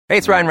Hey,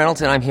 it's Ryan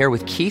Reynolds, and I'm here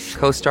with Keith,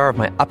 co-star of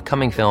my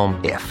upcoming film,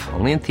 If,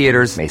 only in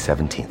theaters May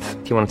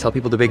 17th. Do you want to tell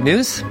people the big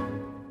news?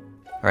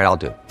 All right, I'll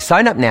do it.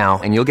 Sign up now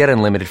and you'll get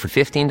unlimited for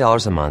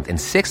 $15 a month and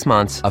 6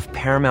 months of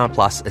Paramount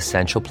Plus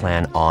Essential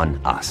Plan on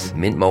us.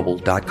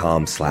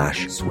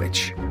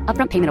 MintMobile.com/switch.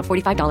 Upfront payment of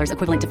 $45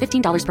 equivalent to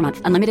 $15 per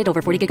month. Unlimited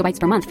over 40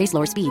 gigabytes per month. Face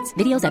lower speeds.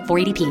 Videos at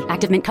 480p.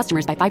 Active Mint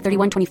customers by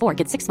 531.24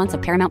 get 6 months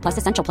of Paramount Plus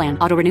Essential Plan.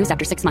 Auto renews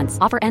after 6 months.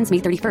 Offer ends May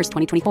 31st,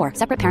 2024.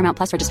 Separate Paramount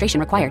Plus registration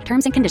required.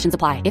 Terms and conditions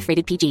apply if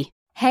rated PG.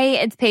 Hey,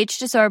 it's Paige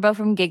DeSorbo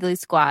from Giggly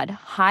Squad.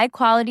 High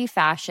quality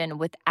fashion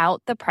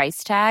without the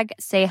price tag.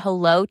 Say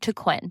hello to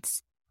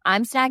Quince.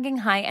 I'm snagging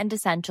high-end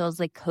essentials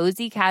like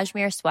cozy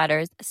cashmere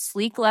sweaters,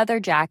 sleek leather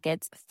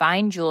jackets,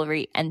 fine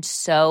jewelry, and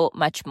so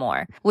much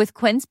more. With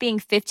Quince being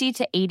 50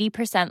 to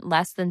 80%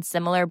 less than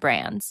similar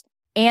brands.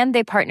 And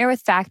they partner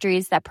with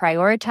factories that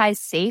prioritize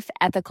safe,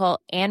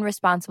 ethical, and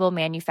responsible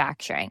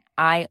manufacturing.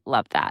 I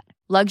love that.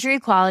 Luxury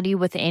quality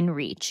within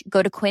reach.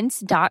 Go to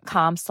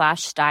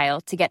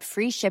quince.com/style to get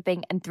free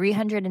shipping and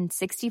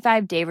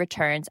 365-day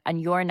returns on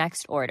your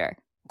next order.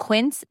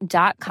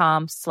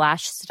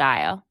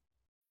 Quince.com/style.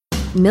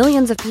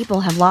 Millions of people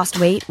have lost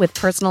weight with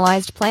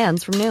personalized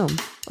plans from Noom.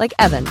 Like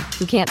Evan,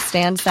 who can't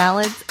stand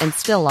salads and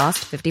still lost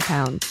 50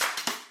 pounds.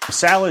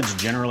 Salads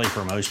generally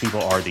for most people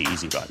are the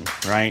easy button,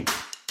 right?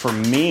 For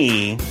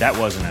me, that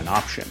wasn't an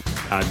option.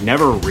 I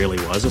never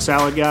really was a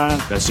salad guy.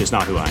 That's just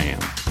not who I am.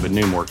 But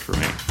Noom worked for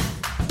me.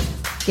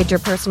 Get your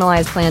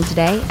personalized plan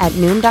today at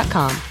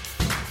Noom.com.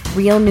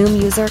 Real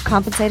Noom user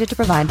compensated to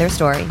provide their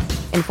story.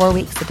 In 4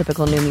 weeks, the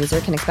typical Noom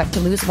user can expect to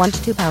lose 1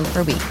 to 2 pounds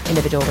per week.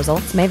 Individual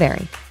results may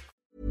vary.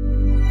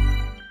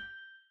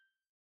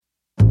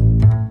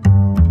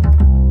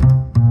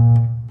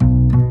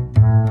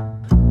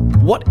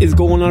 What is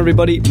going on,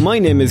 everybody? My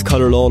name is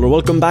Conor Lawler.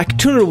 Welcome back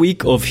to another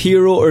week of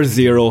Hero or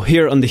Zero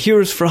here on the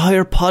Heroes for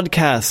Hire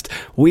podcast.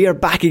 We are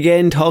back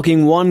again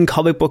talking one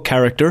comic book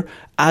character,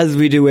 as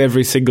we do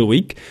every single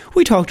week.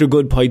 We talk their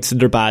good points and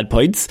their bad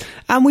points,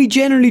 and we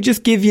generally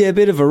just give you a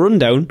bit of a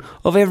rundown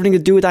of everything to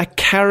do with that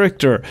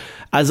character.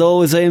 As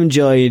always, I am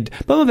joined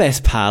by my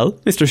best pal,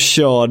 Mr.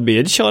 Sean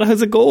Mead. Sean,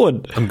 how's it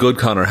going? I'm good,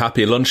 Conor.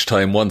 Happy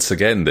lunchtime once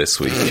again this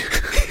week.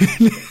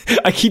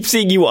 I keep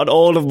seeing you on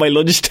all of my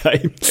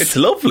lunchtimes. It's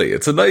lovely.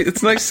 It's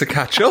nice to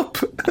catch up.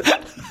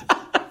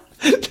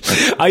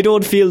 I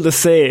don't feel the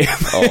same.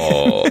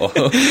 Oh.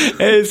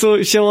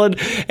 So, Sean,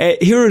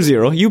 Hero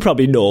Zero, you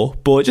probably know,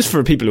 but just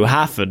for people who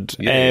haven't,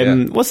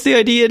 what's the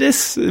idea of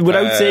this?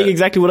 Without saying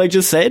exactly what I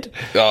just said?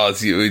 Oh,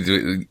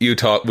 you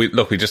talk.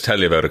 We just tell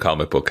you about a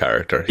comic book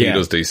character. He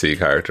does DC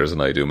characters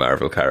and I do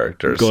Marvel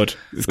characters. Good.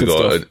 It's good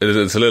stuff.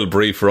 It's a little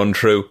brief run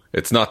through.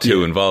 It's not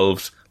too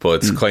involved,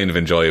 but it's kind of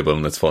enjoyable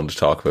and it's fun to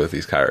talk about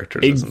these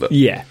characters, isn't it?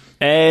 Yeah.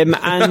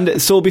 And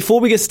so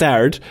before we get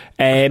started,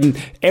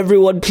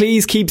 everyone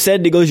please keep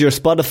sending us your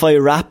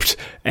Spotify Wrapped.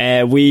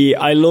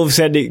 I love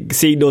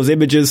seeing those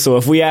images. So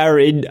if we are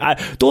in,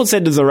 don't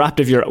send us a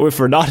Wrapped if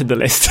we're not in the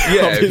list.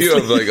 Yeah, obviously. if you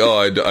have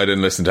I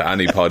didn't listen to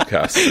any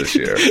podcasts this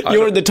year.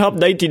 You're in the top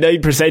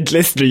 99%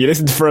 listener. You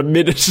listened for a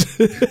minute.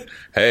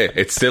 Hey,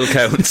 it still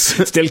counts.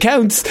 Still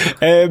counts.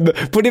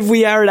 But if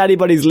we are in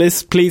anybody's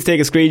list, please take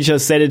a screenshot,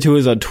 send it to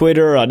us on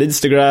Twitter, on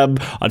Instagram,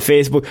 on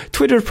Facebook.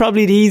 Twitter's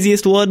probably the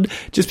easiest one,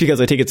 just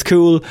because I think it's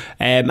cool,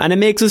 and it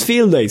makes us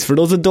feel nice for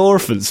those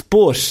endorphins.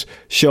 But,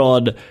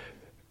 Sean,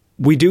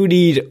 we do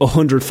need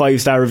 100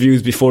 5-star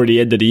reviews before the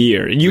end of the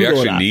year. And we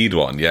actually need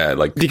one, yeah.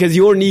 Because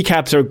your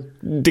kneecaps are...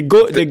 The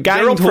gang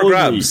they're up told for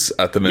grabs me,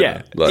 at the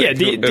minute.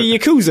 The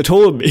Yakuza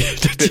told me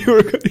that you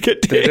were going to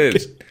get taken. They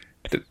did.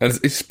 And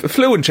it's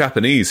fluent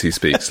Japanese he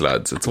speaks,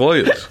 lads. It's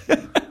wild.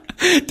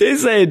 They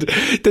said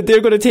that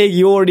they're going to take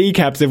your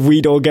kneecaps if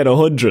we don't get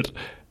 100.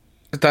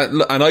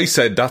 And I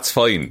said, that's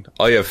fine.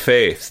 I have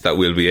faith that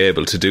we'll be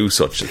able to do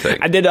such a thing.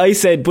 And then I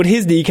said, but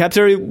his kneecaps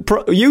are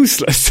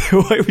useless.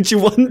 Why would you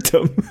want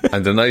them?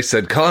 And then I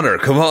said, Conor,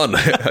 come on. I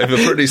have a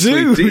pretty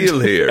sweet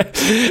deal here.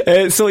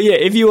 So yeah,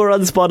 if you are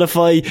on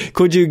Spotify,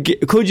 could you,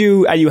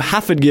 and you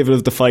haven't given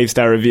us the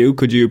 5-star review,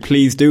 could you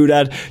please do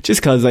that?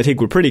 Just because I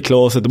think we're pretty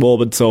close at the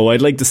moment. So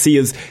I'd like to see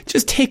us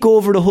just take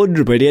over the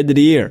 100 by the end of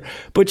the year.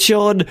 But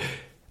Sean...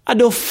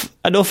 Enough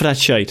of that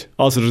shite.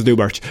 Also, there's new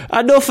merch.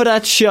 Enough of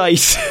that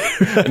shite.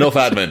 Enough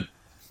admin.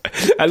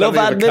 I love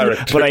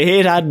admin, but I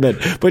hate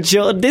admin. But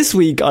Sean, this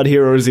week on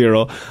Hero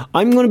Zero,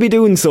 I'm going to be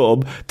doing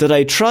something that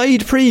I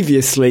tried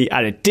previously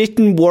and it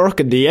didn't work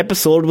and the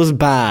episode was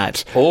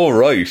bad. Oh,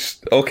 right.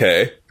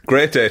 Okay.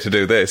 Great day to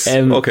do this.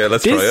 Okay,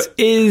 let's try it. This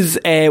is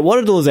one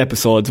of those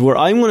episodes where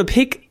I'm going to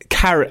pick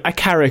a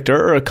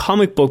character or a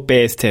comic book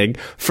based thing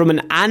from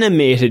an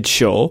animated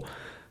show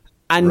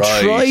and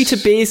try to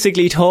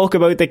basically talk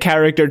about the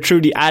character through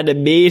the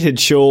animated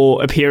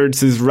show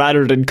appearances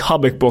rather than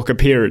comic book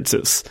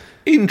appearances.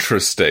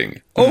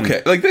 Interesting.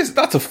 Okay, like this.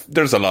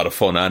 There's a lot of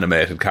fun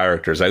animated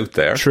characters out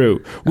there.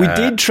 True. We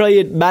did try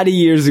it many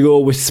years ago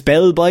with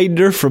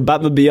Spellbinder from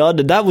Batman Beyond,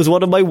 and that was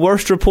one of my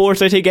worst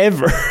reports I think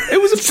ever.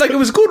 It was a But like, it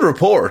was a good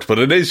report, but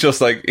it is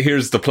just like,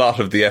 here's the plot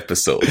of the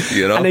episode,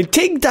 you know? And I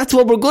think that's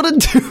what we're going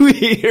to do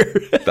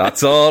here.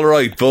 That's all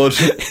right, bud.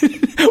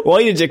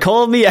 Why did you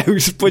call me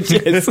out? But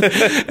yes,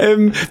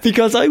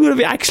 because I'm going to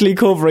be actually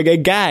covering a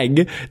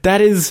gang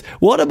that is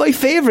one of my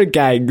favourite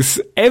gangs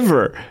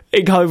ever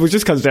in comic books,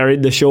 just because they're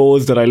in the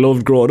shows that I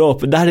loved growing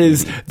up, and that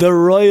is the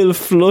Royal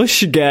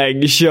Flush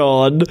Gang,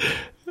 Sean.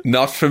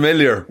 Not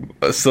familiar,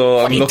 so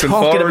I'm looking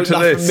forward to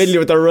not this. Familiar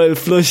with the Royal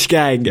Flush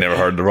Gang? Never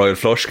heard of the Royal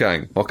Flush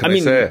Gang. What can I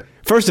say?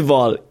 First of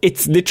all,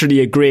 it's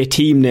literally a great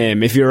team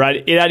name if you're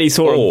in any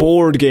sort of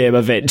board game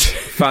event.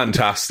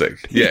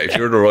 Fantastic. Yeah, if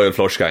you're the Royal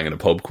Flush Gang in a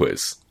pub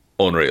quiz.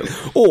 Unreal.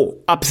 Oh,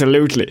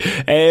 absolutely.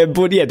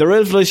 But yeah, the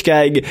Royal Flush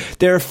Gang,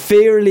 they're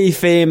fairly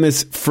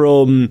famous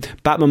from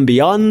Batman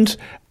Beyond,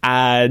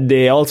 and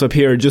they also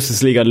appear in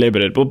Justice League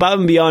Unlimited. But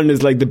Batman Beyond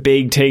is like the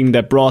big thing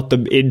that brought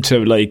them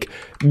into like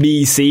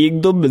me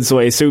seeing them, and so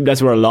I assume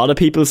that's where a lot of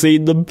people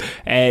seen them.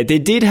 They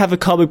did have a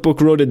comic book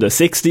run in the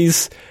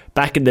 60s.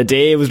 Back in the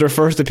day, it was their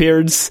first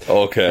appearance.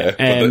 Okay,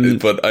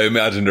 but I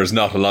imagine there's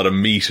not a lot of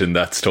meat in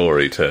that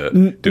story to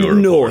do a report.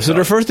 No, so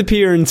their first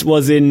appearance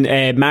was in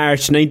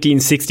March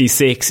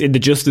 1966 in the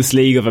Justice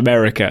League of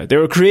America. They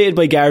were created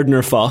by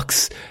Gardner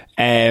Fox,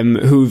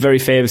 who very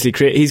famously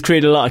he's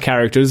created a lot of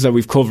characters that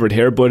we've covered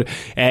here, but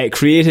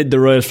created the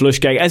Royal Flush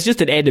Gang as just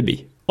an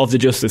enemy of the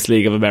Justice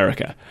League of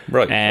America.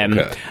 Right,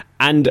 okay.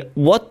 And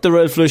what the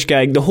Royal Flush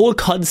Gang, the whole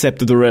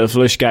concept of the Royal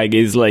Flush Gang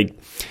is like,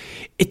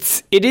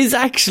 it is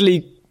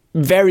actually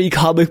very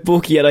comic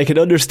book, yet I can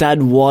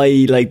understand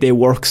why like they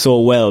work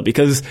so well,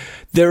 because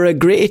they're a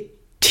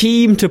great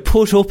team to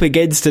put up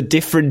against a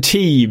different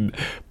team,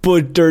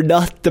 but they're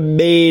not the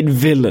main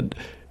villain.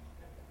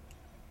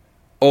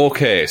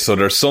 Okay, so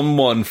there's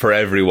someone for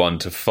everyone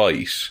to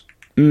fight,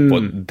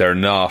 but they're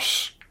not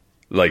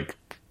like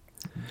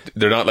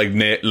Lex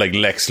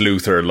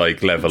Luthor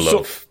like level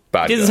of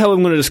bad guy. This is how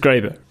I'm going to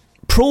describe it.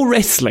 Pro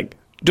wrestling,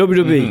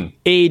 WWE,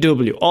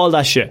 AEW, all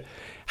that shit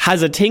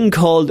has a thing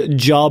called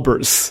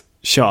jobbers,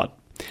 Sean.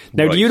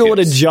 Now, do you know what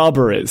a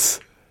jobber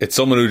is? It's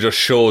someone who just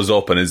shows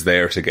up and is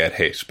there to get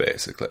hit,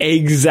 basically.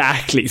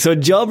 Exactly. So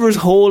jobber's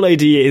whole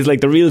idea is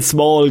like the real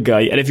small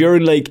guy, and if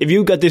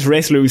you've got this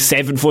wrestler who's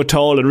 7 foot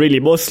tall and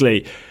really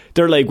muscly,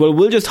 they're like, well,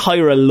 we'll just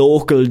hire a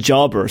local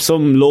jobber,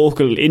 some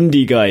local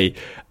indie guy,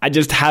 and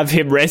just have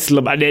him wrestle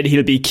him, and then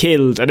he'll be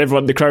killed, and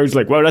everyone in the crowd's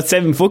like, wow, that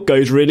 7 foot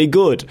guy's really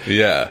good.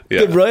 Yeah.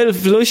 The Royal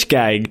Flush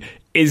Gang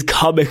is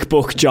comic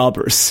book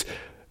jobbers.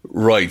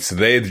 Right, so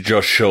they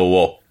just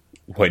show up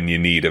when you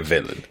need a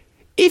villain.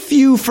 If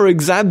you, for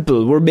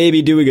example, were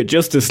maybe doing a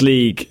Justice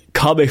League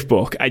comic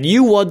book and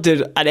you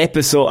wanted an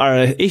episode or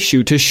an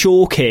issue to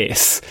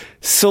showcase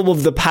some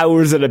of the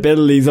powers and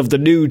abilities of the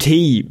new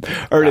team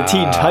or the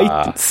Teen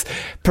Titans,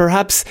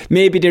 perhaps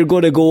maybe they're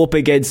going to go up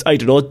against, I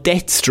don't know,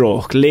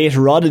 Deathstroke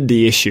later on in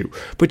the issue.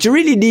 But you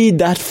really need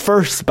that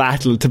first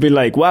battle to be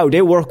like, wow,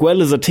 they work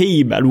well as a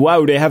team, and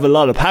wow, they have a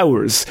lot of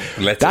powers.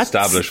 Let's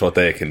establish what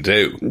they can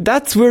do.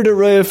 That's where the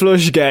Royal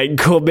Flush Gang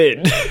come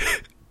in.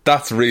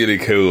 That's really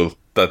cool.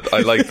 That I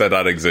like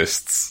that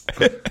exists.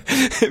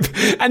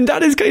 And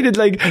that is kind of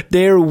like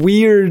their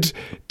weird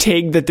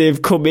thing that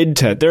they've come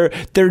into.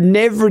 They're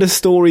never the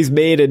story's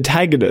main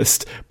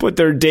antagonist, but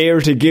they're there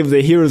to give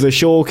the heroes a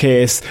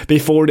showcase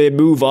before they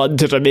move on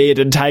to the main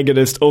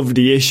antagonist of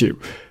the issue.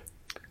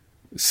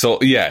 So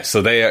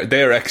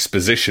they're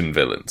exposition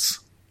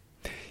villains.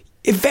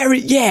 A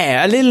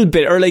little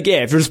bit. Or like,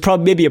 if there's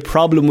maybe a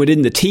problem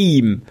within the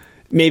team,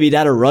 maybe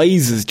that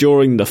arises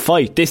during the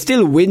fight. They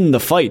still win the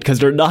fight because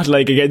they're not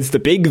like against the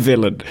big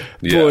villain.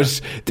 Yeah.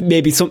 But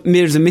maybe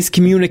there's a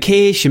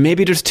miscommunication.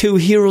 Maybe there's two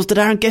heroes that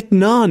aren't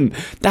getting on.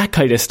 That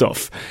kind of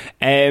stuff.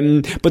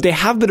 But they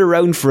have been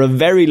around for a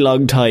very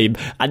long time,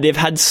 and they've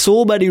had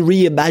so many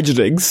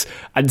reimaginings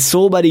and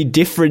so many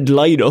different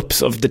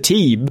lineups of the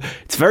team.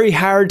 It's very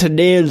hard to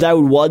nail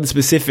down one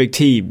specific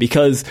team,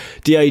 because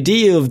the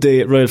idea of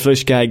the Royal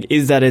Flush Gang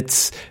is that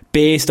it's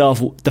based off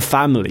the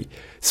family.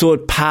 So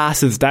it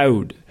passes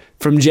down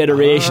from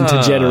generation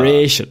to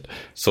generation.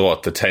 So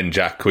what, the 10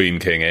 Jack, Queen,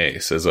 King,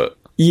 Ace, is it?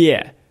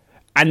 Yeah.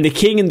 And the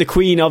King and the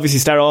Queen obviously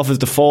start off as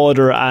the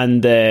father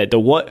and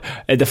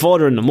the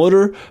father and the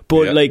mother,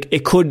 but like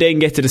it could then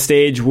get to the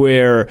stage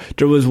where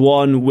there was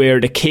one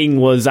where the King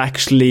was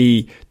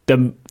actually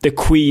the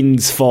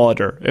Queen's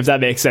father, if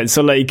that makes sense.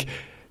 So like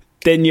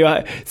then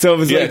so it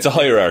was it's a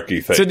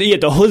hierarchy thing. So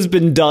the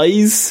husband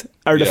dies,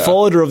 or the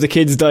father of the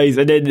kids dies,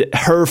 and then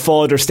her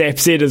father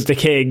steps in as the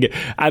king,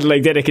 and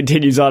like then it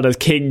continues on as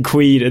king,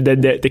 queen, and then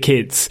the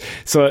kids.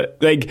 So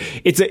like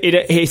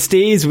it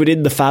stays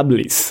within the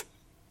families.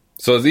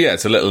 So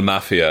it's a little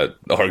mafia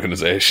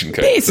organisation,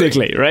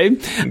 basically, right?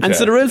 Okay. And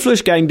so the Royal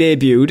Flush Gang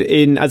debuted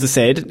in, as I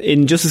said,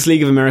 in Justice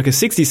League of America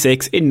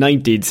 66 in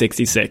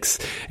 1966.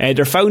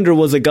 Their founder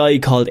was a guy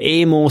called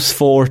Amos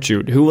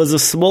Fortune, who was a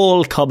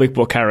small comic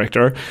book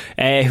character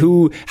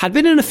who had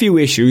been in a few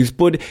issues,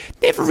 but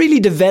never really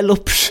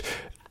developed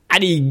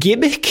any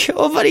gimmick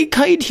of any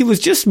kind. He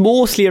was just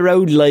mostly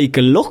around like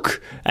a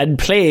look and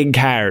playing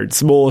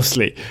cards,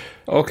 mostly.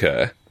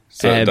 Okay.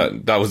 So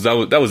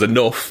that was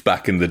enough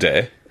back in the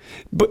day.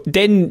 But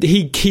then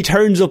he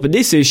turns up in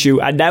this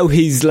issue, and now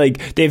he's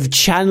like, they've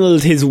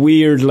channeled his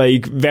weird,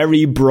 like,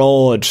 very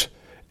broad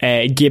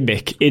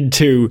gimmick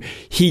into,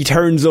 he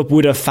turns up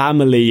with a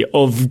family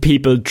of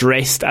people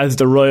dressed as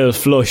the Royal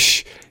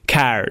Flush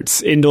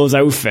cards in those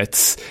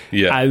outfits,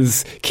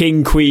 as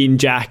King, Queen,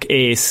 Jack,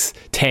 Ace,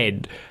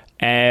 10.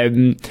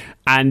 And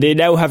they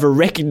now have a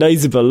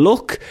recognisable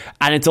look,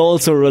 and it's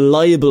also a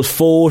reliable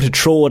foe to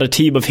throw at a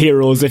team of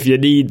heroes if you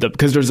need them,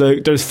 because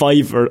there's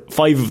five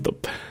of them.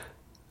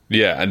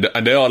 Yeah,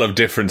 and they all have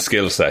different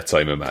skill sets,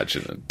 I'm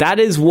imagining. That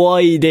is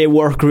why they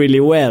work really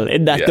well,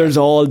 in that there's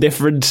all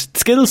different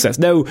skill sets.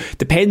 Now,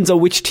 depends on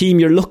which team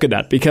you're looking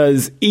at,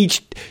 because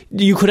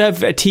you could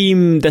have a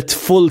team that's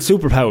full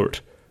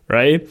superpowered,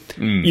 right?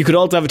 You could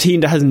also have a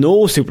team that has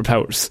no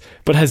superpowers,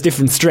 but has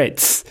different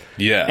strengths.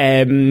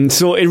 Yeah.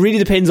 So it really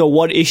depends on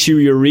what issue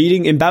you're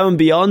reading. In Batman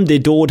Beyond, they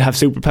don't have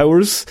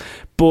superpowers,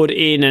 but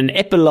in an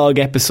epilogue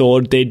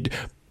episode,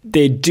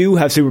 they do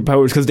have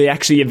superpowers, because they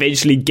actually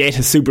eventually get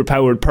a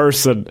superpowered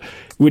person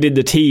within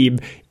the team,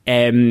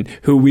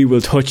 who we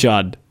will touch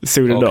on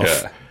soon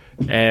enough.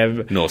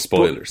 No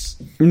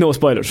spoilers. No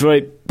spoilers,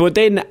 right? But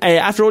then,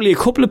 after only a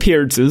couple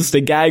appearances, the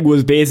gag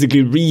was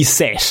basically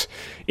reset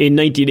in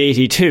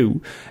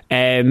 1982.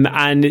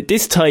 And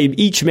this time,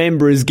 each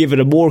member is given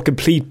a more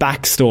complete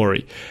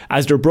backstory,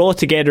 as they're brought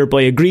together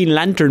by a Green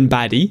Lantern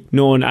baddie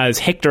known as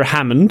Hector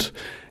Hammond.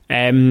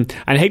 And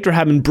Hector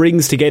Hammond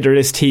brings together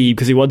this team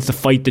because he wants to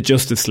fight the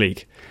Justice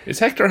League. Is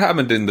Hector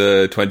Hammond in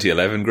the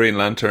 2011 Green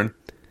Lantern?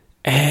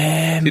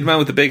 Is he the man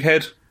with the big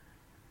head?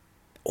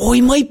 Oh,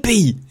 he might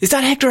be. Is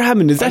that Hector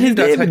Hammond? Is that his name?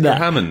 That's Hector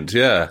Hammond,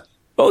 yeah.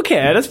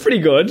 Okay, that's pretty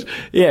good.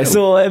 Yeah,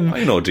 so I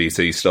know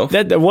DC stuff.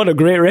 What a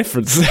great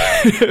reference.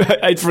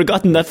 I'd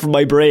forgotten that from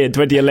my brain.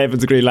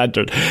 2011's Green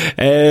Lantern.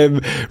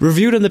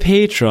 Reviewed on the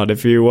Patreon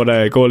if you want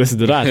to go listen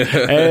to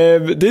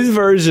that. This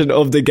version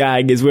of the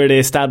gang is where they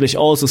establish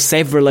also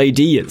several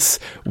ideas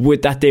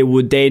with that they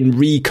would then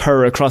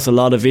recur across a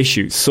lot of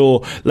issues.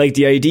 So, like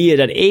the idea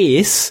that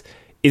Ace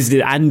is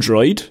the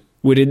android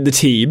within the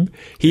team.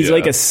 He's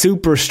like a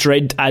super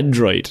strength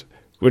android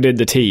within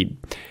the team.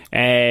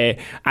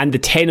 And the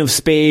 10 of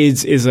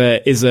spades is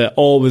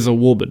always a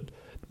woman,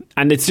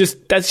 and that's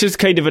just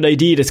kind of an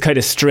idea that's kind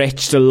of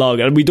stretched along,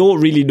 and we don't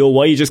really know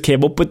why he just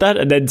came up with that,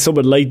 and then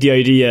someone liked the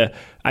idea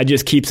and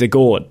just keeps it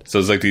going. So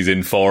it's like these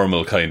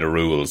informal kind of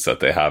rules that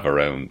they have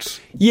around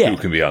who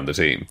can be on the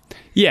team.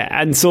 Yeah,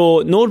 and so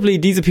notably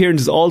these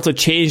appearances also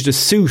changed the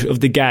suit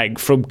of the gang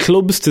from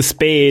clubs to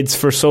spades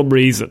for some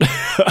reason.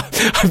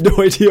 I have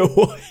no idea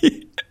why.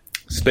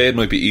 Spade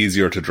might be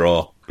easier to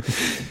draw.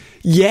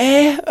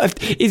 Yeah,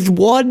 is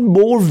one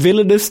more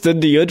villainous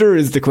than the other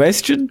is the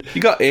question. You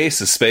got Ace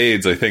of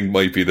Spades, I think,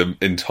 might be the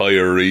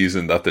entire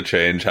reason that the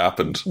change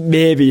happened.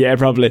 Maybe, yeah,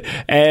 probably.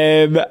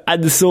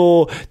 And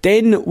so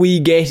then we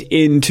get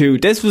into,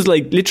 this was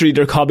like literally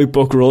their comic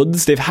book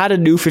runs. They've had a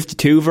new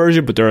 52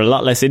 version, but they're a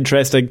lot less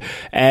interesting.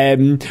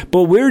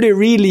 But where they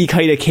really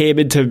kind of came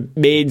into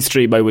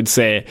mainstream, I would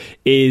say,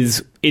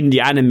 is in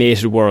the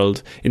animated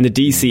world, in the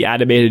DC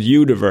animated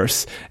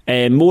universe,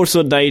 more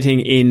so than anything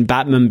in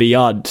Batman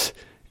Beyond.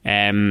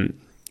 And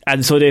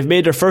so they've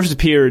made their first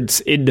appearance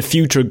in the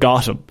future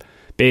Gotham,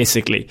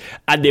 basically.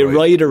 And they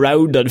ride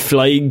around on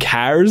flying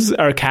cards,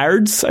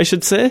 I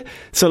should say.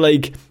 So,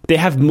 like, they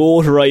have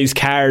motorised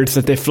cards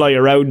that they fly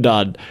around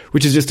on,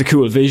 which is just a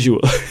cool visual.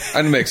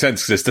 And it makes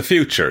sense because it's the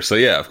future, so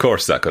yeah, of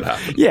course that could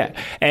happen. Yeah.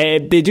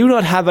 They do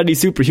not have any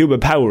superhuman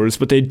powers,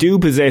 but they do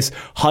possess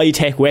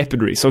high-tech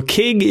weaponry. So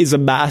King is a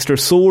master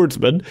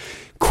swordsman,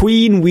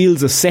 Queen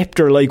wields a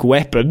scepter-like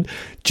weapon,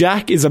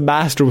 Jack is a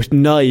master with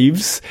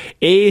knives,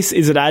 Ace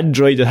is an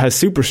android that has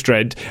super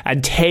strength,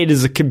 and Ted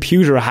is a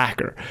computer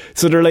hacker.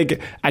 So they're like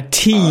a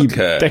team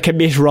that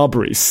commit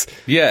robberies.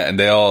 Yeah, and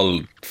they all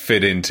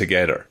fit in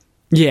together.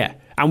 Yeah,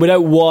 and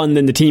without one,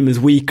 then the team is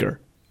weaker.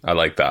 I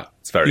like that.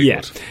 It's very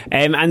good.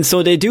 And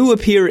so they do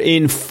appear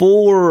in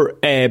 4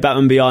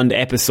 Batman Beyond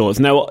episodes.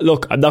 Now,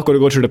 look, I'm not going to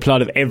go through the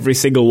plot of every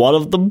single one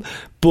of them,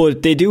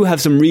 but they do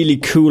have some really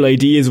cool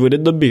ideas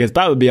within them, because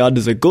Batman Beyond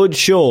is a good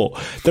show.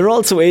 They're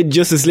also in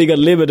Justice League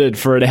Unlimited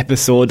for an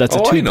episode that's a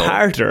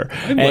 2-parter.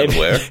 I'm well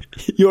aware.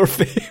 Your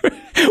favourite?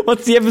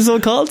 What's the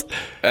episode called?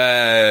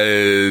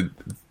 The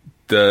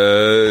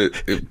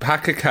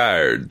pack of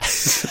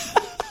cards.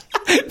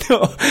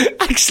 No,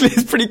 actually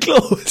it's pretty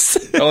close.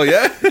 Oh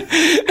yeah?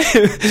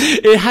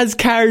 It has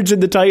cards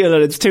in the title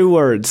and it's 2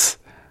 words.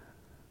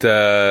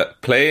 The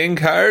playing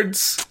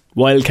cards?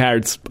 Wild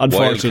cards,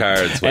 unfortunately.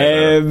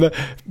 Wild cards.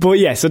 But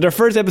yeah, so their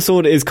first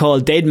episode is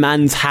called Dead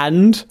Man's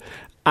Hand,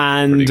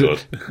 and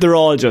they're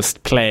all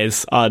just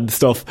plays on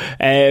stuff.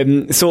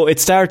 So it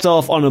starts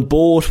off on a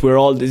boat where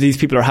all these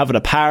people are having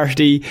a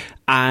party,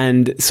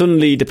 and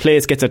suddenly the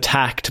place gets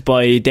attacked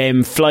by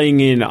them flying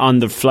in on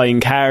the flying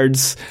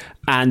cards,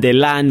 and they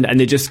land and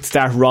they just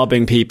start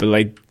robbing people,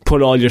 like,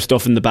 put all your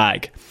stuff in the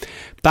bag.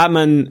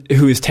 Batman,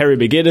 who is Terry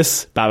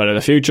McGinnis, Batman of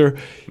the future,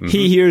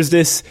 he hears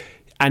this,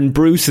 and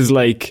Bruce is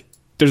like,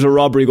 there's a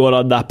robbery going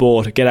on that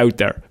boat, get out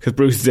there, because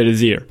Bruce is in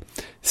his ear.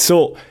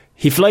 So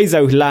he flies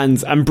out,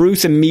 lands, and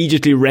Bruce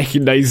immediately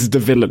recognises the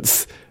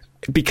villains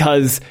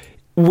because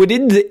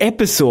within the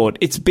episode,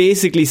 it's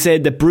basically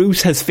said that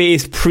Bruce has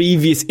faced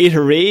previous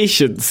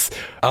iterations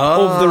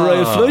of the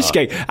Royal Flush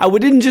Gang. And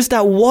within just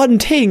that one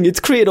thing, it's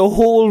created a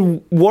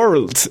whole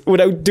world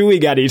without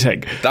doing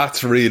anything.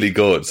 That's really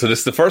good. So this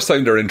is the first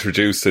time they're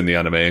introduced in the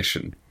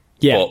animation.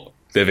 Yeah. But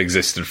they've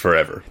existed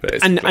forever,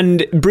 basically.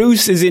 And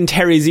Bruce is in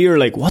Terry's ear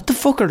like, what the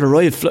fuck are the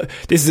Royal Flush...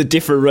 This is a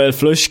different Royal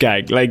Flush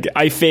Gang. Like,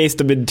 I faced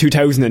them in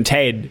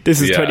 2010.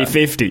 This is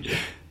 2050.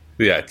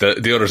 Yeah,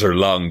 the others are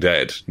long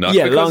dead. Not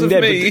because long of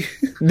dead, me.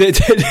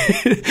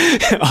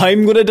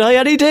 I'm going to die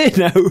any day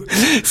now.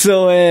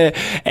 So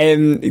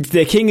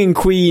the king and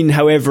queen,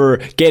 however,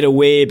 get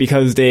away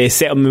because they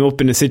set them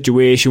up in a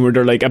situation where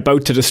they're like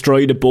about to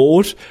destroy the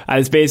boat. And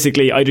it's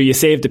basically either you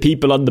save the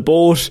people on the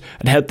boat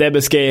and help them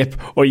escape,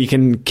 or you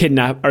can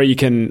kidnap, or you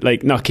can,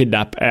 like, not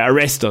kidnap,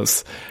 arrest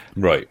us.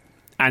 Right.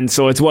 And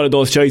so it's one of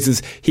those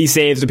choices. He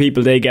saves the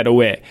people, they get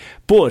away.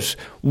 But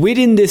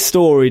within this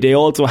story, they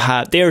also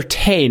have... Their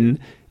 10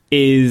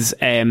 is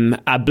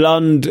a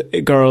blonde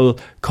girl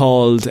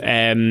called...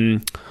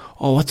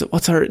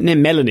 what's her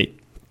name? Melanie.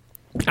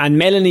 And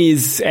Melanie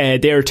is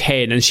their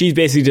 10, and she's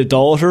basically the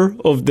daughter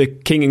of the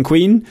king and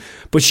queen,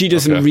 but she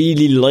doesn't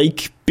really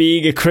like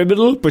being a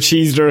criminal, but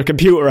she's their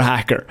computer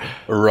hacker.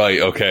 Right,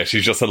 okay.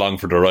 She's just along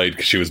for the ride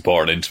because she was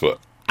born into it.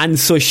 And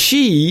so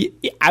she,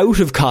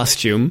 out of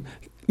costume,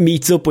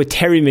 meets up with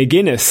Terry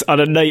McGinnis on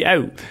a night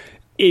out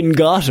in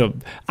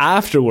Gotham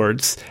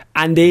afterwards,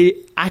 and they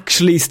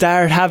actually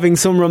start having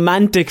some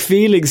romantic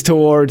feelings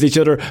towards each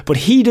other, but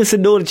he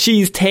doesn't know that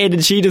she's 10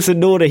 and she doesn't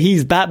know that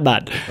he's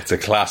Batman. It's a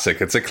classic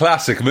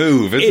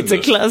move, isn't it? It's a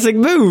classic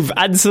move.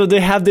 And so they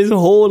have this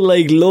whole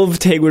like love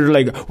thing where they're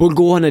like, we'll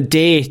go on a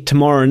date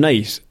tomorrow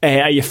night.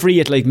 Are you free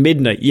at like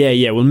midnight?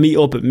 Yeah, we'll meet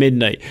up at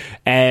midnight.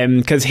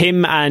 Because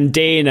him and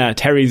Dana,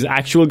 Terry's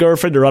actual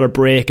girlfriend, are on a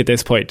break at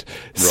this point.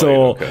 Right,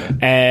 so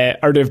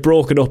or they've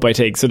broken up, I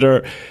think. So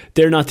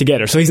they're not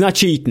together. So he's not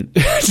cheating.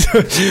 So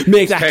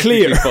make that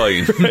clear.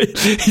 Fine. Right?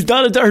 He's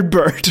not a dirt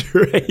bird,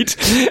 right?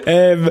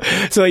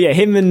 So yeah,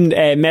 him and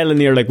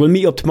Melanie are like, we'll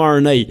meet up tomorrow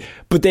night.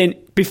 But then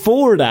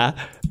before that,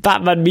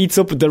 Batman meets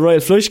up with the Royal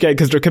Flush Gang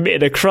because they're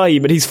committing a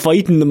crime, and he's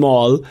fighting them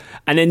all,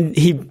 and then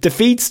he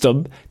defeats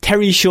them.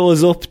 Terry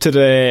shows up to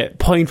the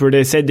point where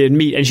they said they'd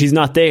meet, and she's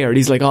not there, and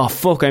he's like, oh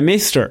fuck, I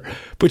missed her.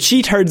 But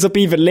she turns up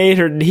even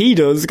later than he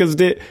does because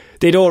they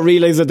don't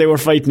realise that they were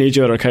fighting each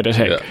other, kind of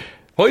thing. Yeah.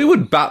 Why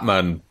would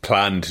Batman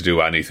plan to do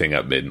anything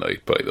at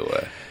midnight, by the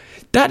way?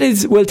 That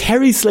is, well,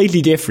 Terry's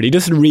slightly different. He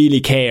doesn't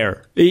really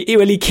care.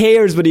 He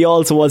cares, but he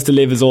also wants to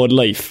live his own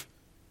life.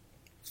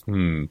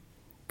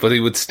 But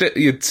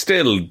you'd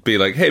still be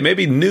like, hey,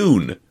 maybe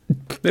noon.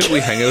 Maybe we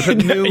hang out at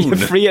noon. You're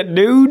free at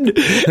noon.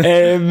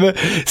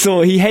 So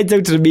he heads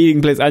out to the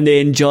meeting place, and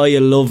they enjoy a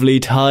lovely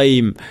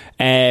time.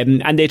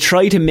 And they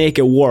try to make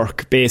it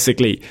work,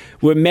 basically.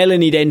 Where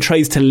Melanie then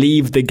tries to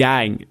leave the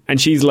gang,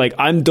 and she's like,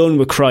 I'm done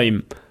with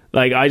crime.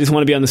 Like, I just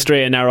want to be on the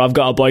straight and narrow. I've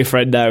got a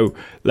boyfriend now.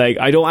 Like,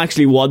 I don't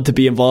actually want to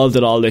be involved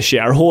in all this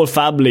shit. Our whole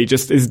family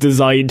just is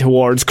designed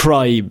towards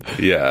crime.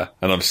 Yeah,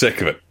 and I'm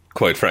sick of it,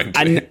 quite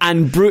frankly.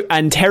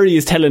 And Terry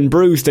is telling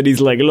Bruce that he's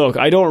like, look,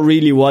 I don't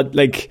really want,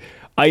 like,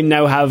 I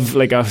now have,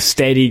 like, a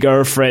steady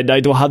girlfriend.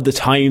 I don't have the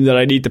time that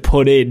I need to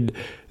put in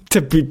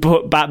to be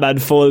Batman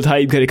full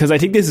time, because I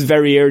think this is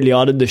very early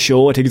on in the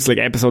show. I think it's like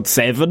episode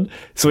 7.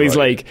 So he's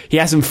like, he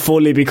hasn't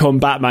fully become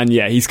Batman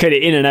yet. He's kind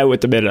of in and out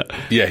at the minute.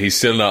 Yeah, he's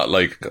still not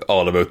like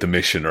all about the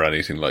mission or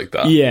anything like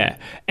that. Yeah.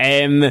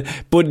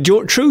 But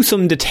through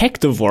some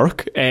detective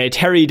work,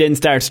 Terry then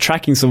starts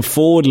tracking some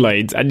phone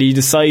lines, and he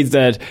decides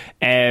that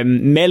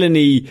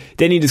Melanie,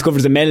 then he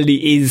discovers that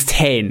Melanie is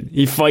 10.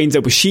 He finds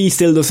out, but she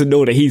still doesn't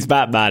know that he's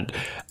Batman.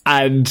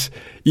 And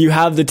you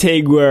have the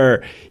thing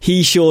where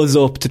he shows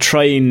up to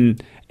try and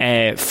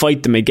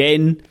fight them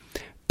again.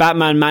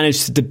 Batman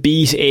manages to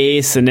beat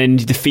Ace, and then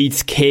he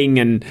defeats King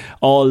and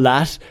all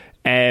that.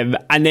 And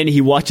then he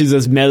watches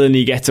as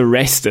Melanie gets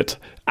arrested.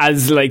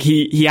 As like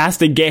he has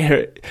to get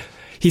her.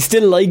 He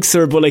still likes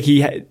her, but like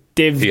he has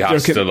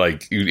to,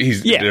 like,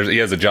 he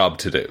has a job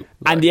to do.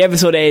 And the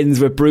episode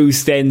ends with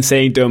Bruce then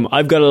saying to him,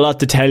 I've got a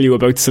lot to tell you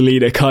about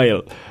Selina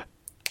Kyle.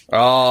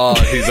 Oh,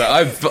 he's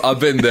like, I've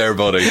been there,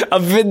 buddy.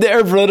 I've been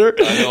there, brother.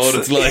 I know what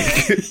it's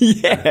like.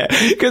 Yeah,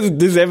 because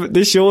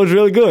this show is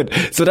real good.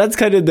 So that's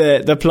kind of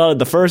the plot of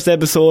the first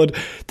episode.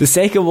 The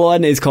second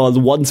one is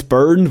called Once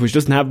Burned, which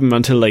doesn't happen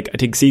until, like, I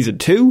think season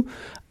 2.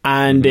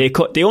 And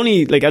they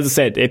only, like, as I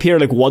said, they appear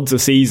like once a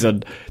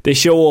season. They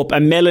show up,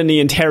 and Melanie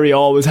and Terry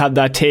always have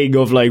that thing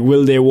of like,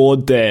 will they,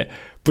 won't they?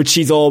 But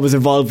she's always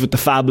involved with the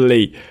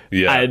family,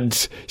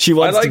 and she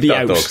wants to be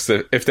that, out. Though, 'cause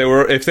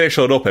if they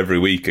showed up every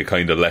week, it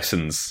kind of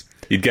lessens.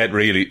 They'd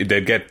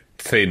get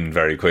thin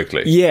very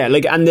quickly. Yeah,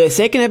 like, and the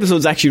second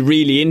episode's actually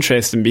really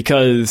interesting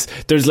because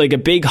there's like a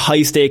big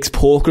high stakes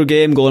poker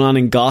game going on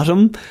in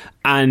Gotham,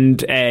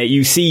 and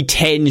you see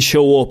 10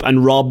 show up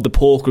and rob the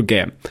poker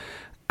game,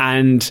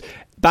 and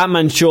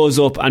Batman shows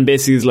up and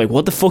basically is like,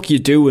 what the fuck are you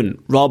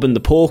doing robbing the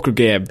poker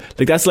game?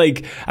 Like, that's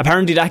like,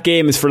 apparently that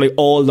game is for like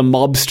all the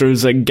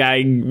mobsters and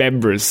gang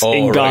members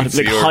in Gotham, so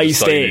like you're high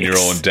signing stakes. your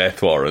own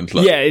death warrant.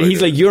 Yeah, and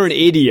he's like, you're an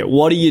idiot,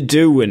 what are you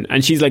doing?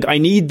 And she's like, I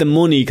need the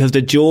money because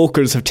the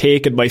Jokers have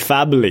taken my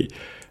family.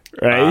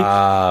 Right?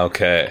 Ah,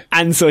 okay.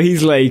 And so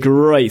he's like,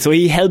 right. So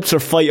he helps her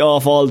fight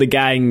off all the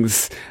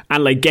gangs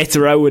and like gets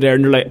her out of there.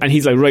 And they're like, and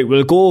he's like, right,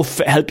 we'll go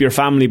help your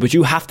family, but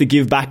you have to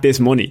give back this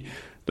money.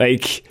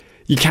 Like,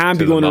 you can't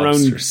be going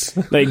around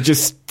like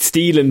just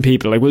stealing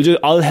people. Like,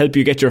 I'll help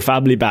you get your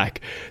family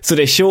back. So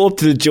they show up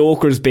to the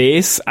Joker's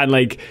base, and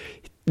like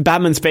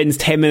Batman spends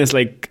 10 minutes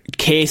like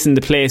casing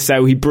the place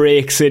out. He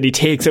breaks it, he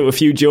takes out a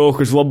few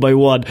Jokers one by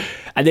one,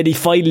 and then he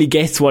finally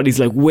gets one. He's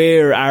like,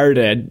 where are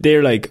they?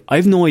 They're like, I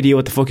have no idea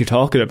what the fuck you're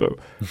talking about.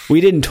 We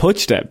didn't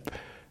touch them.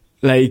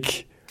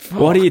 Like,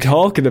 what are you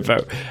talking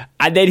about?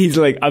 And then he's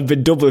like, I've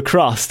been double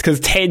crossed, because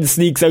Ted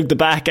sneaks out the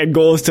back and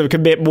goes to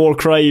commit more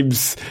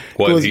crimes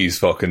while he's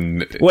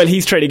fucking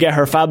trying to get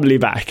her family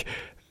back.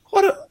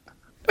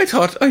 I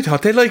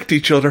thought they liked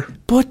each other.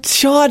 But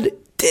Sean,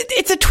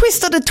 it's a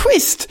twist on a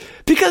twist,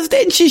 because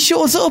then she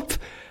shows up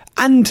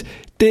and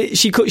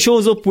she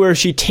shows up where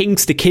she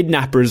thinks the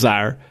kidnappers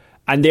are,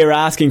 and they're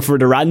asking for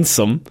the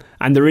ransom,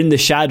 and they're in the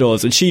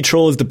shadows, and she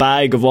throws the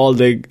bag of all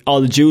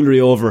the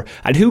jewellery over,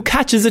 and who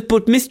catches it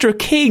but Mr.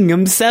 King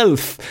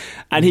himself?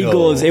 And he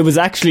goes, it was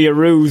actually a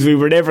ruse, we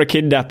were never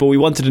kidnapped, but we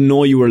wanted to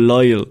know you were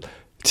loyal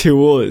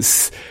to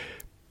us.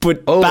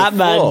 But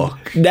Batman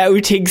now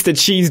thinks that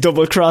she's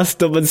double-crossed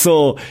them, and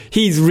so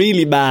he's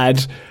really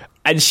mad,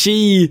 and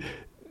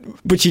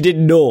but she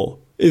didn't know,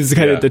 is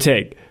kind of the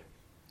thing.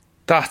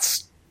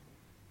 That's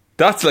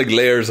like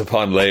layers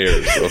upon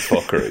layers of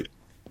fuckery.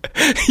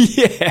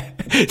 Yeah,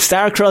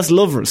 star-crossed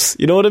lovers,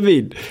 you know what I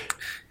mean?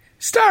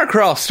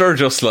 Star-crossed are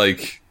just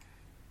like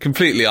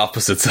completely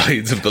opposite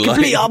sides of the line.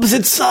 Completely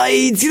opposite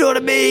sides, you know what I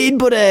mean?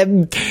 But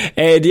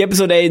the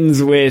episode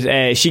ends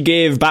with she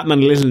gave Batman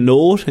a little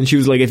note, and she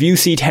was like, if you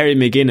see Terry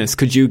McGinnis,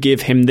 could you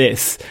give him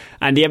this?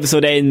 And the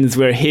episode ends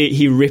where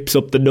he rips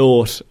up the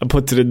note and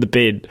puts it in the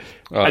bin,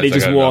 and he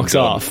just walks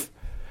off.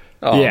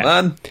 Oh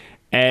man,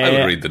 I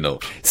would read the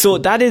note. So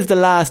that is the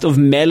last of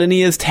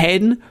Melanie as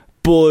 10.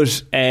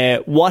 But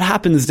what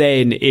happens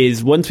then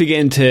is, once we get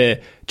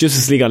into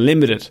Justice League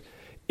Unlimited,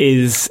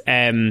 is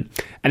an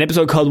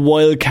episode called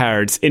Wild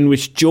Cards, in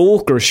which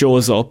Joker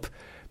shows up,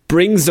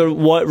 brings the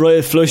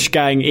Royal Flush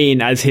Gang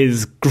in as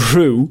his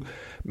crew,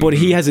 but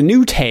he has a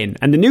new 10,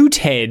 and the new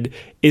 10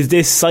 is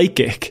this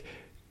psychic,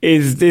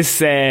 is this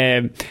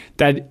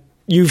that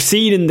you've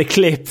seen in the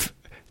clip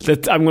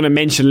that I'm going to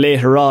mention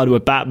later on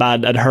with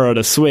Batman and her on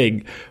a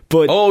swing.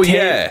 But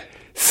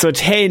so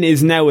 10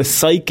 is now a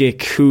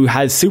psychic who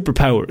has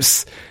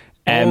superpowers.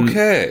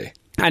 Okay.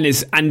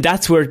 And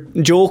that's where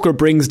Joker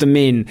brings them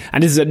in,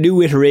 and this is a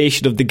new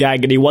iteration of the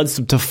gang, and he wants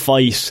them to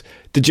fight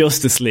the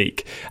Justice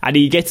League, and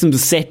he gets them to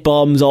set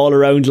bombs all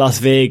around Las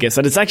Vegas,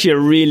 and it's actually a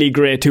really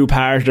great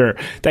two-parter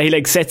that he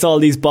like sets all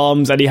these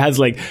bombs, and he has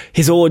like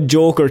his own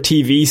Joker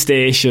TV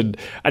station,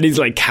 and he's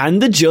like, can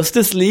the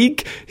Justice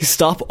League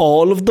stop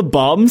all of the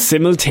bombs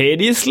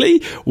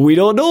simultaneously? We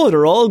don't know,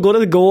 they're all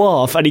gonna go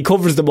off, and he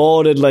covers them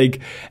all in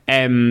like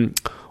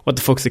what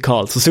the fuck's it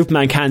called, so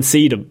Superman can't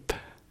see them.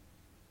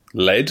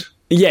 Lead?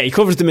 Yeah, he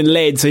covers them in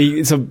lead, so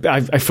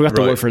I forgot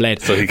the word for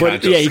lead. So he can't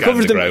just scan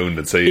the ground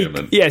and see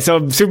them. Yeah,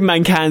 so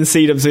Superman can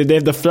see them, so they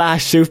have the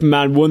Flash,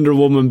 Superman, Wonder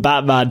Woman,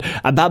 Batman,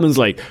 and Batman's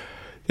like,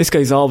 this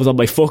guy's always on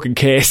my fucking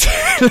case.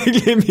 Like,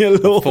 leave me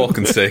alone. I'm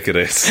fucking sick of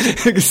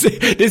this.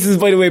 This is,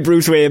 by the way,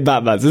 Bruce Wayne and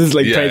Batman, so this is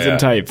like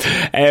present time.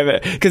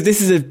 Because this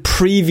is a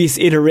previous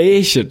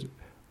iteration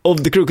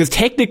of the crew, because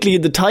technically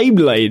in the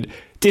timeline,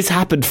 this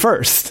happened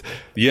first.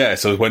 Yeah,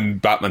 so when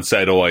Batman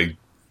said, I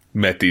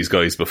met these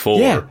guys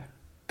before,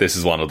 this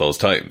is one of those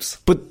times.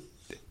 But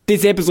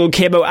this episode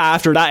came out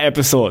after that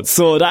episode,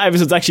 so that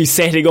episode's actually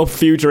setting up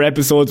future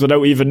episodes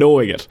without even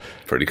knowing it.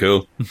 Pretty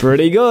cool.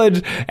 Pretty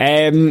good.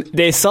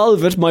 They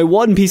solve it. My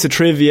one piece of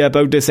trivia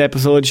about this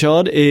episode,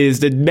 Sean, is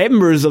that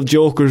members of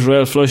Joker's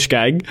Royal Flush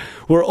Gang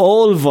were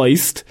all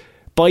voiced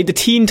by the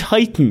Teen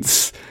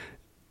Titans.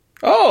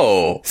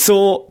 Oh!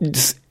 So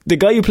the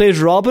guy who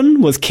plays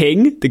Robin was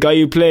King. The guy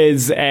who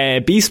plays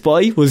Beast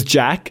Boy was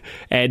Jack.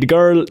 The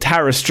girl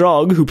Tara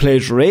Strong, who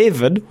plays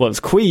Raven, was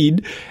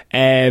Queen.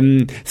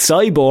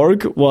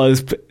 Cyborg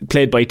was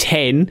played by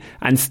Ten,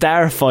 and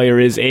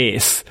Starfire is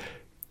Ace.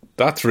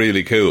 That's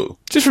really cool.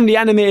 Just from the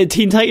animated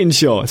Teen Titans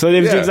show. So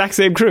they were the exact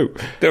same crew.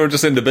 They were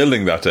just in the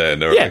building that day,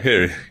 and they were like,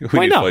 here, we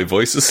need 5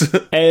 voices.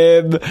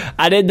 And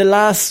then the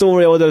last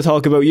story I wanted to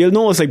talk about, you'll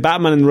notice like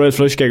Batman and Royal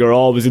Flush Gang are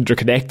always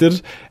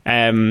interconnected. But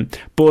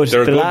they're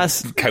the a good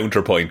last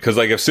counterpoint, because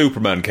like if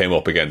Superman came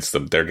up against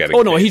them, they're getting...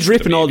 Oh no, he's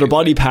ripping all their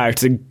body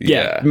parts and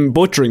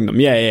butchering them.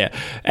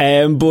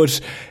 But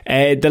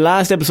the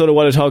last episode I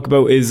want to talk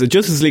about is a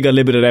Justice League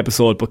Unlimited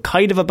episode, but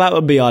kind of a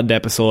Batman Beyond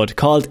episode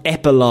called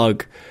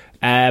Epilogue.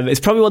 It's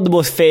probably one of the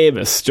most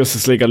famous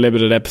Justice League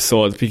Unlimited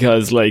episodes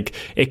because, like,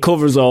 it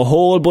covers a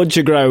whole bunch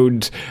of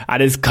ground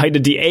and is kind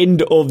of the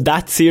end of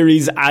that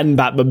series and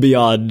Batman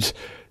Beyond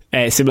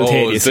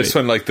simultaneously. Oh, is this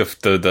when, like,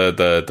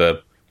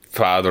 the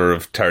father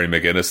of Terry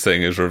McGinnis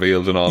thing is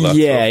revealed and all that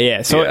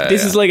stuff? So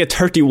this is like a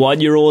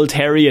 31-year-old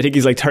Terry. I think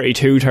he's like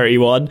 32,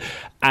 31.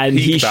 And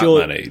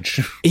Batman age.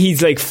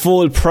 He's like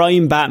full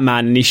prime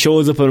Batman, and he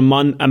shows up at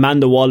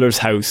Amanda Waller's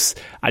house,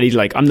 and he's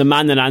like, I'm the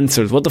man that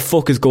answers. What the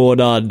fuck is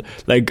going on?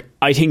 Like,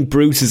 I think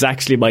Bruce is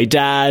actually my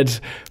dad,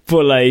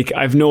 but like,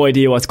 I've no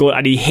idea what's going on.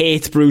 And he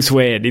hates Bruce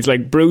Wayne. He's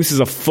like, Bruce is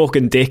a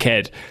fucking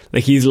dickhead.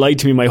 Like, he's lied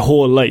to me my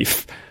whole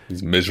life.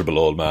 He's a miserable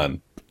old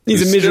man.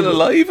 He's still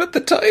alive at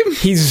the time?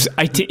 He's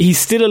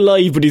still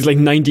alive, but he's like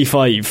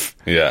 95.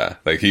 Yeah,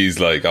 like he's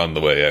like on the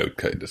way out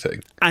kind of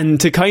thing. And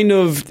to kind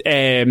of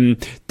the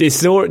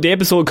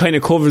episode kind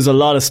of covers a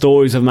lot of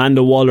stories of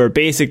Amanda Waller,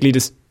 basically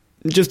just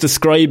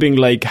describing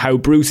like how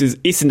Bruce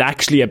isn't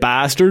actually a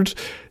bastard.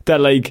 That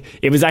like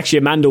it was actually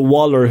Amanda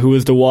Waller who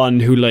was the one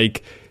who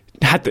like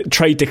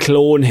tried to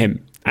clone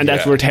him, and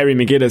that's where Terry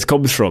McGinnis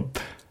comes from.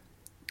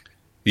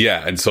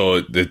 Yeah, and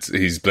so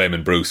he's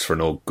blaming Bruce for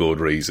no good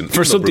reason.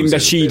 For something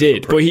that she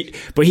did.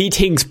 But he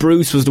thinks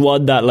Bruce was the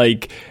one that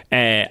like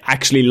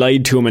actually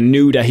lied to him and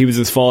knew that he was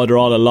his father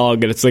all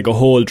along, and it's like a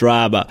whole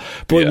drama.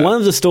 But one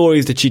of the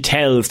stories that she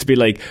tells to be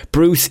like,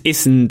 Bruce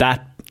isn't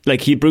that,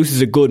 like Bruce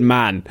is a good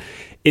man,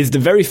 is the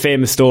very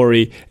famous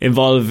story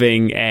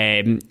involving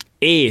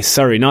Ace,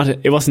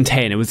 it wasn't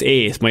 10, it was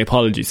Ace, my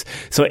apologies.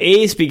 So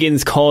Ace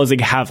begins causing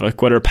havoc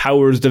when her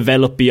powers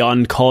develop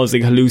beyond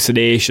causing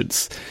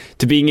hallucinations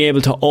to being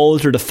able to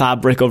alter the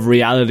fabric of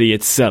reality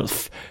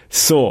itself.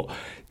 So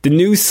the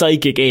new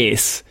psychic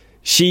Ace,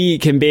 she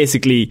can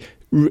basically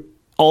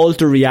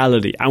alter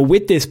reality, and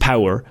with this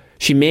power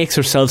she makes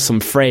herself some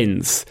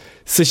friends.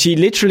 So she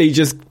literally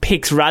just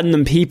picks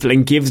random people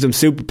and gives them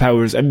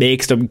superpowers and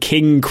makes them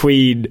King,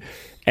 Queen,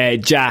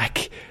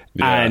 Jack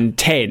and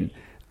 10,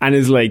 and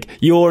is like,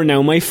 you're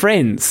now my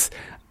friends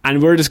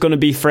and we're just going to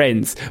be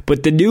friends.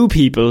 But the new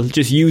people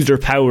just use their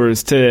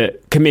powers to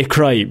commit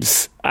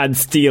crimes and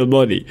steal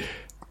money.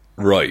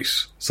 Right.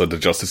 So the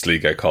Justice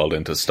League get called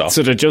in to stop.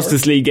 So the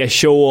Justice League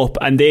show up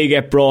and they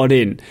get brought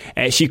in.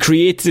 She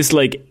creates this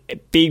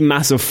like big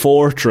massive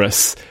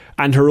fortress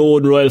and her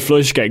own Royal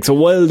Flush Gang. So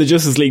while the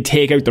Justice League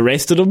take out the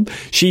rest of them,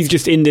 she's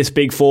just in this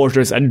big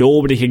fortress and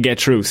nobody can get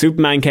through.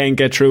 Superman can't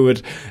get through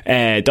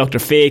it. Dr.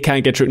 Fate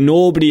can't get through.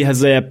 Nobody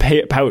has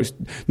power.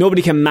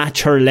 Nobody can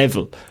match her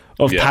level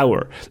of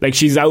power. Like,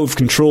 she's out of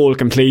control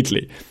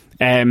completely.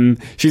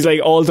 She's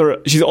like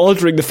she's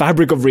altering the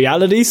fabric of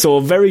reality,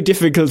 so very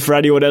difficult for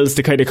anyone else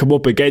to kind of come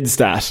up against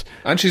that.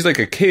 And she's like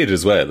a kid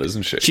as well,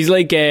 isn't she? She's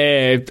like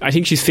I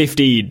think she's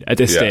 15 at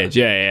this stage.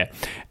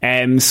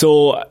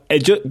 So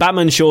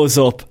Batman shows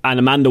up and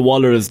Amanda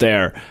Waller is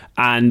there,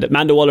 and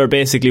Amanda Waller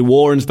basically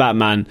warns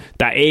Batman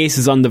that Ace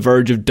is on the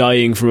verge of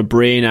dying from a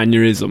brain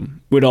aneurysm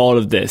with all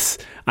of this,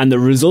 and the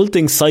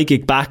resulting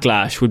psychic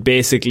backlash would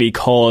basically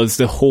cause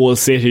the whole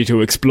city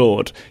to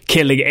explode,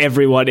 killing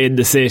everyone in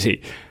the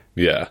city.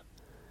 Yeah,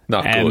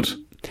 not good.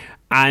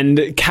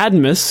 And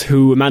Cadmus,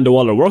 who Amanda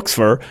Waller works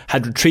for,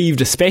 had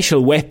retrieved a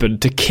special weapon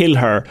to kill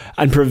her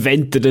and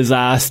prevent the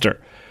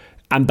disaster.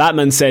 And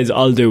Batman says,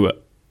 I'll do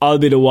it. I'll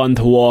be the one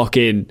to walk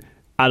in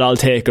and I'll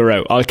take her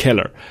out. I'll kill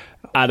her.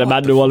 And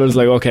Amanda Waller's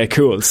like, okay,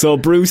 cool. So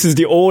Bruce is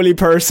the only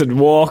person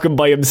walking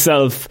by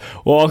himself,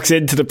 walks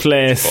into the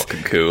place.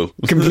 Fucking cool.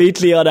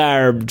 Completely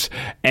unarmed.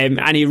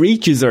 And he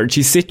reaches her and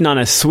she's sitting on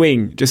a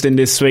swing, just in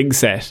this swing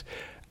set.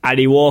 And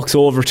he walks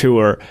over to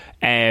her,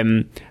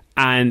 and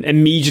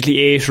immediately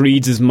Ace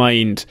reads his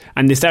mind,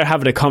 and they start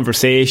having a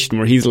conversation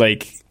where he's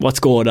like, what's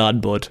going on,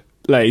 bud?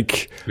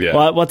 Like,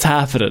 what's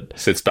happening?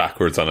 Sits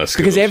backwards on a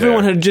school because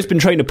everyone chair. had just been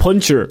trying to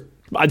punch her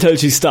until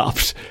she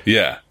stopped.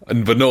 Yeah,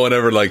 but no one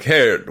ever like,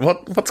 hey,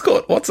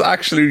 what's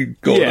actually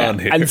going on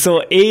here? And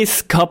so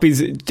Ace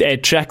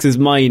tracks his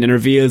mind and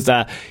reveals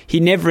that he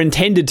never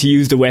intended to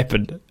use the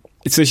weapon.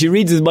 So she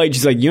reads his mind,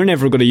 she's like, you're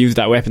never going to use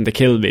that weapon to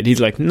kill me. And he's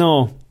like,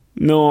 No,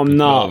 I'm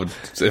not. No,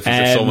 if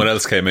someone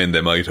else came in,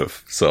 they might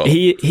have. So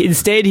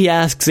instead he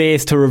asks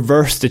Ace to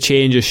reverse the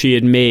changes she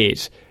had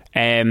made,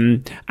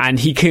 and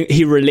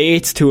he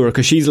relates to her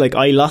because she's like,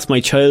 I lost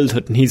my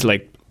childhood, and he's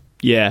like,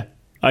 yeah,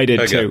 I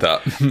did too. Get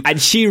that. And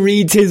she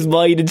reads his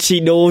mind and she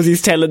knows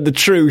he's telling the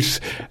truth,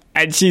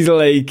 and she's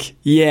like,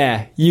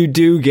 yeah, you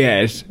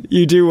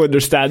do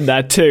understand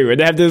that too. And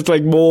they have this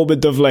like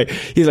moment of like,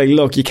 he's like,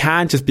 look, you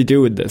can't just be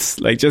doing this,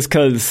 like, just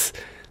because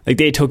like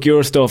they took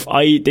your stuff,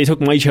 they took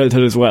my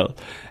childhood as well.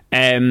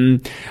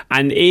 And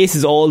Ace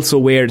is also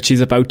aware that she's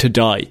about to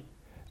die,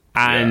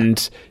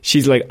 and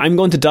she's like, I'm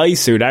going to die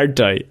soon, aren't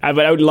I? And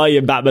without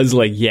lying, Batman's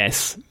like,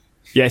 yes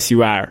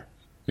you are.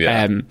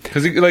 Yeah,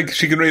 because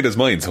she can read his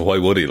mind, so why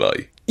would he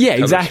lie? Yeah,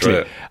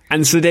 exactly.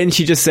 And so then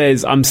she just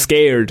says, I'm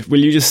scared, will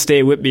you just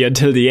stay with me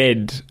until the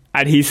end?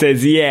 And he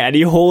says, yeah, and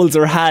he holds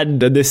her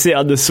hand and they sit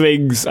on the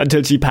swings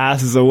until she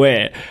passes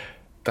away.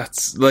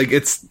 That's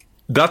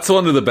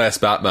one of the best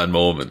Batman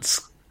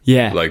moments.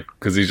 Yeah. Like,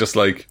 because he's just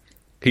like,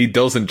 He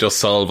doesn't just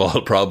solve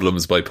all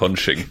problems by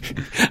punching.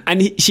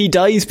 And she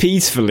dies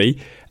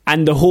peacefully,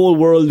 and the whole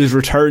world is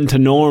returned to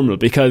normal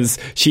because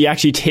she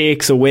actually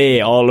takes away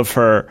all of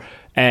her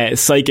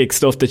psychic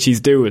stuff that she's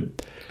doing.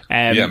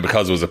 And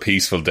because it was a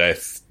peaceful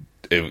death,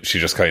 she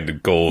just kind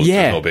of goes.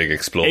 There's no big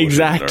explosion.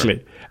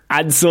 Exactly.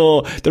 And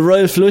so the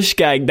Royal Flush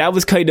Gang, that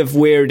was kind of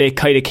where they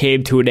kind of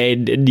came to an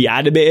end in the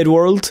animated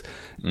world.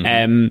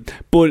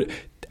 But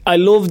I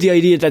love the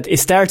idea that it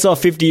starts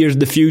off 50 years in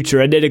the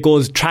future and then it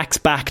tracks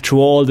back through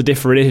all the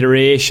different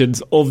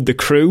iterations of the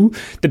crew.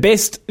 The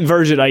best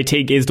version, I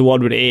think, is the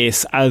one with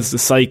Ace as the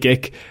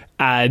psychic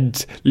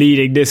and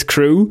leading this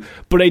crew.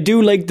 But I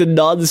do like the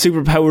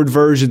non-superpowered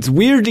versions.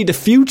 Weirdly, the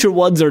future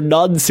ones are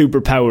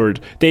non-superpowered.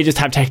 They just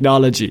have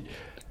technology.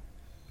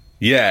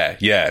 Yeah.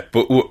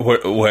 But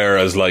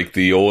whereas like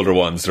the older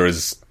ones, there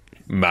is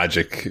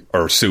magic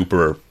or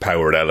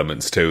super-powered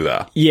elements to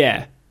that.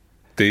 Yeah.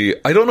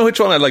 I don't know which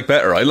one I like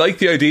better. I like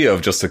the idea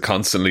of just a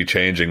constantly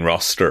changing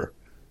roster.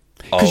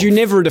 Because you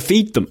never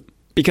defeat them.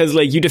 Because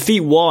like you defeat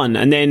one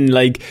and then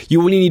like you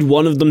only need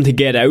one of them to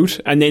get out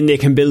and then they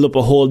can build up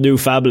a whole new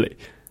family.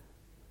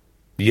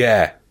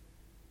 Yeah.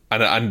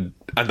 And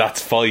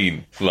that's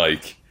fine.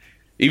 Like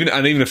even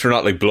if they're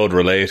not like blood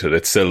related,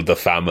 it's still the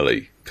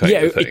family kind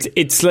of thing.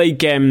 It's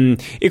like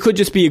it could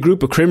just be a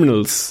group of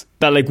criminals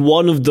that like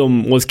one of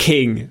them was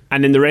king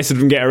and then the rest of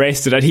them get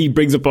arrested and he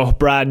brings up a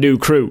brand new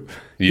crew.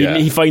 Yeah.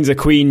 He finds a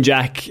Queen,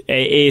 Jack,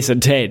 Ace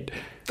and Ted.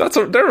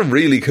 They're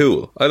really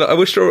cool.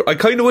 I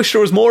kind of wish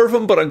there was more of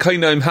them, but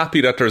I'm happy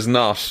that there's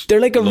not.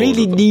 They're like a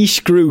really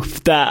niche group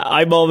that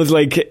I'm always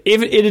like,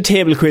 if in a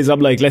table quiz,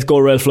 I'm like, let's go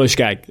Royal Flush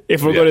Gang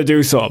if we're going to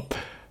do something.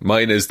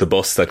 Mine is the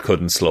bus that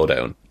couldn't slow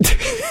down.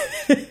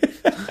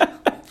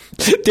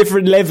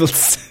 Different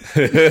levels.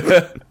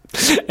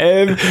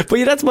 But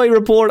yeah, that's my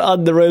report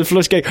on the Royal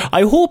Flush Gang.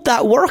 I hope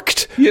that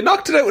worked. You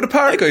knocked it out with a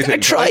park, I think. I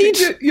tried.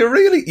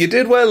 You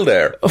did well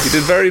there. You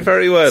did very,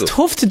 very well. It's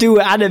tough to do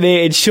an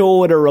animated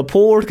show and a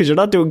report because you're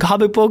not doing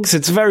comic books.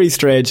 It's very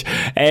strange.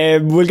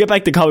 We'll get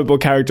back to comic book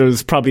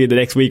characters probably in the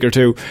next week or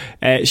two.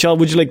 Sean,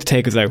 would you like to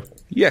take us out?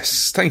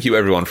 Yes, thank you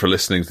everyone for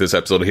listening to this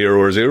episode of Hero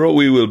or Zero.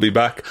 We will be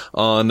back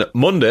on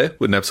Monday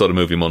with an episode of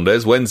Movie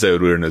Mondays, Wednesday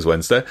with Weird News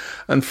Wednesday,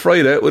 and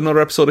Friday with another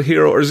episode of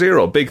Hero or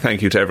Zero. Big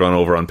thank you to everyone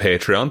over on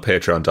Patreon,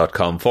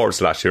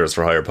 patreon.com/Heroes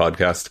for Hire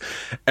podcast.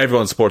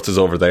 Everyone supports us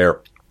over there.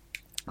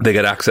 They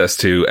get access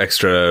to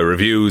extra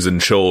reviews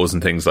and shows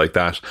and things like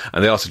that.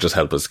 And they also just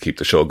help us keep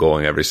the show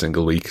going every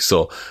single week.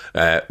 So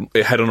head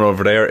on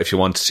over there if you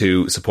want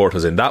to support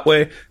us in that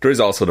way. There is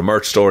also the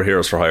merch store,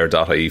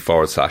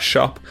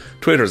 heroesforhire.ie/shop.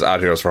 Twitter's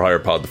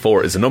 @HeroesForHirePod. The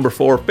 4 is the number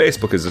 4.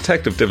 Facebook is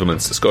Detective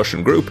Divilment's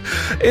discussion group.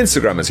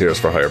 Instagram is Heroes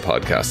for Hire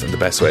Podcast. And the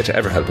best way to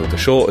ever help out the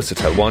show is to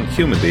tell one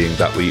human being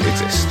that we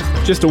exist.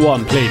 Just a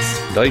one, please.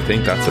 And I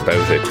think that's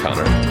about it,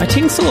 Connor. I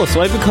think so.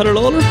 So I've been Conor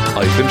Lawler.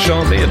 I've been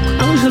Sean Meehan.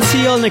 And we shall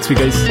see you all next week,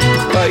 guys.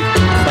 Bye.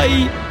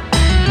 Bye.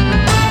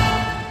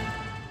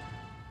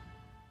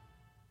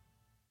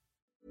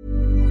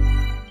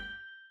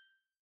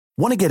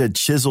 Want to get a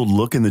chiseled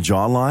look in the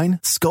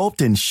jawline? Sculpt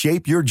and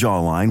shape your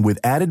jawline with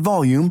added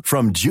volume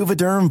from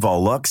Juvederm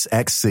Volux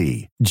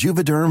XC.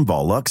 Juvederm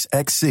Volux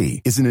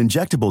XC is an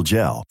injectable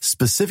gel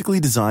specifically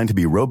designed to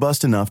be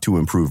robust enough to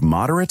improve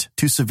moderate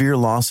to severe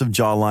loss of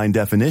jawline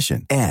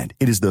definition. And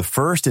it is the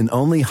first and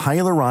only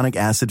hyaluronic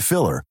acid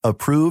filler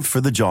approved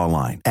for the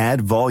jawline. Add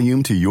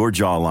volume to your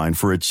jawline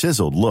for a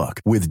chiseled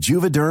look with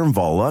Juvederm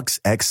Volux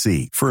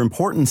XC. For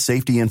important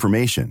safety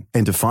information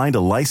and to find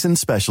a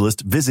licensed specialist,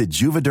 visit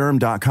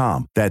Juvederm.com.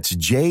 That's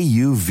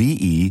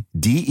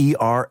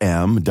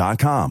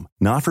Juvederm.com.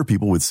 Not for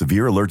people with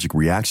severe allergic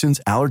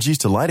reactions, allergies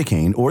to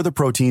lidocaine, or the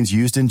proteins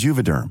used in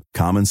Juvederm.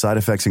 Common side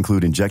effects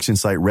include injection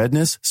site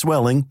redness,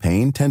 swelling,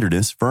 pain,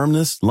 tenderness,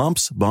 firmness,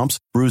 lumps, bumps,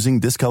 bruising,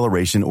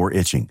 discoloration, or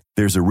itching.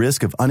 There's a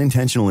risk of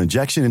unintentional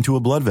injection into a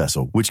blood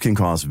vessel, which can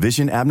cause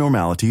vision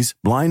abnormalities,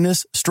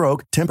 blindness,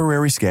 stroke,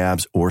 temporary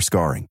scabs, or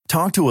scarring.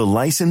 Talk to a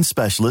licensed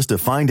specialist to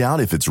find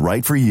out if it's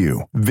right for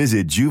you.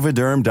 Visit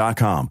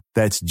Juvederm.com.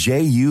 That's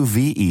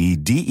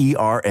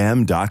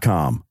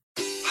Juvederm.com.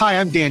 Hi,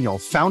 I'm Daniel,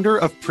 founder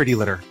of Pretty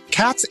Litter.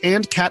 Cats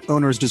and cat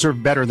owners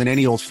deserve better than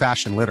any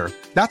old-fashioned litter.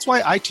 That's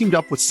why I teamed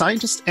up with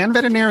scientists and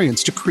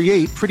veterinarians to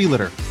create Pretty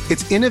Litter.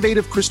 Its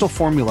innovative crystal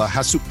formula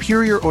has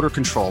superior odor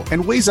control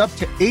and weighs up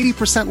to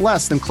 80%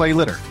 less than clay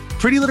litter.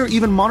 Pretty Litter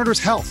even monitors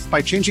health by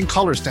changing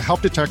colors to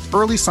help detect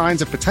early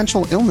signs of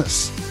potential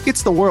illness.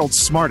 It's the world's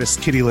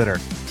smartest kitty litter.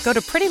 Go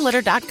to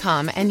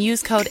prettylitter.com and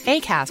use code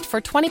ACAST for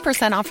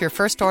 20% off your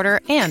first order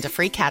and a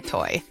free cat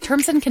toy.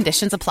 Terms and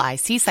conditions apply.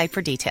 See site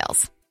for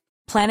details.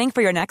 Planning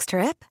for your next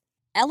trip?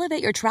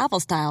 Elevate your travel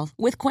style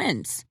with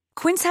Quince.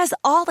 Quince has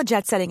all the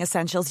jet-setting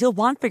essentials you'll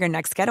want for your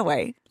next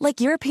getaway, like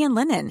European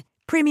linen,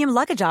 premium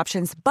luggage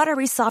options,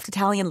 buttery soft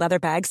Italian leather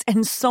bags,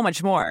 and so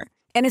much more.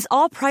 And is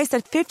all priced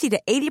at 50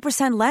 to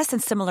 80% less than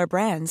similar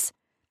brands.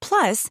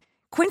 Plus,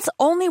 Quince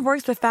only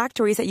works with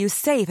factories that use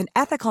safe and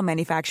ethical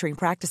manufacturing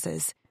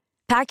practices.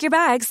 Pack your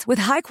bags with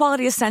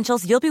high-quality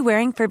essentials you'll be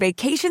wearing for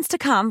vacations to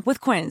come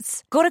with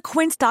Quince. Go to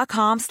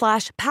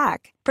quince.com/pack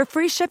for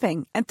free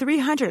shipping and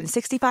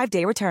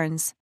 365-day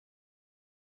returns.